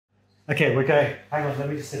Okay, we're going. Hang on, let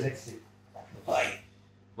me just sit next to you. Bye.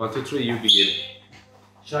 1, 2, 3, you begin.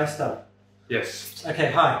 Shall I start? Yes.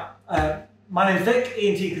 Okay, hi. My name is Vic,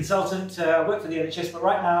 ENT consultant. I work for the NHS, but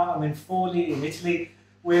right now I'm in Forlì in Italy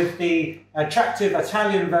with the attractive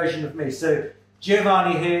Italian version of me. So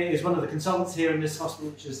Giovanni here is one of the consultants here in this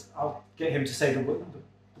hospital, which is, I'll get him to say the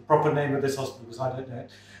proper name of this hospital because I don't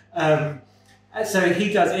know it. So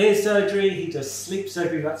he does ear surgery, he does sleep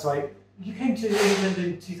surgery. That's why you came to England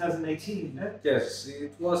in 2018, no? Yes,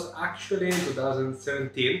 it was actually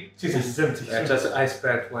 2017. 2017. I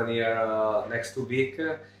spent 1 year next to Vic.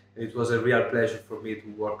 It was a real pleasure for me to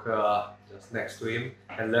work just next to him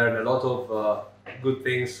and learn a lot of good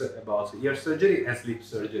things about ear surgery and sleep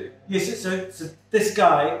surgery. Yes, so this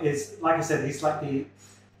guy is, like I said, he's like the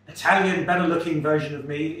Italian, better looking version of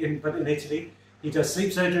me, but in Italy. He does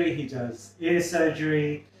sleep surgery, he does ear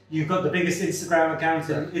surgery. You've got the biggest Instagram account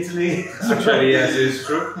in Italy. Actually, yes, it's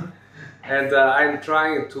true. And I'm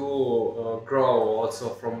trying to grow also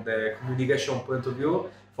from the communication point of view,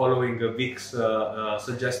 following Vic's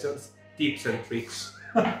suggestions, tips and tricks.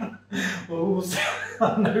 Well,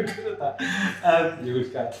 I'm no good at that. You will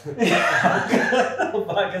cut.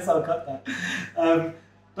 But I guess I'll cut that.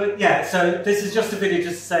 But yeah, so this is just a video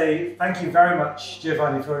just to say thank you very much,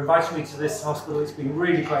 Giovanni, for inviting me to this hospital. It's been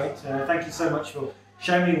really great. Thank you so much for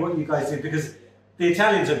showing me what you guys do, because the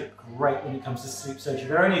Italians are great when it comes to sleep surgery.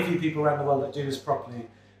 There are only a few people around the world that do this properly.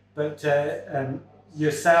 But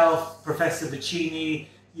yourself, Professor Vicini,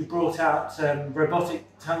 you brought out robotic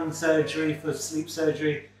tongue surgery for sleep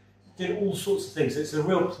surgery, did all sorts of things. It's a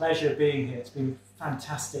real pleasure being here. It's been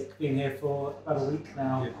fantastic being here for about a week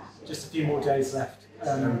now, just a few more days left.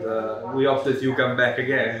 And we hope that you come back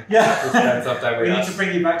again. Yeah, to spend some time with we need us. to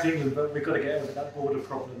bring you back to England, but we've got to get over that border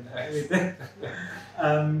problem.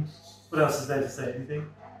 What else is there to say? Anything?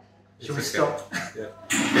 Shall we stop?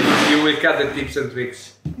 Yeah. You will cut the tips and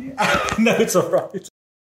tricks. No, it's all right.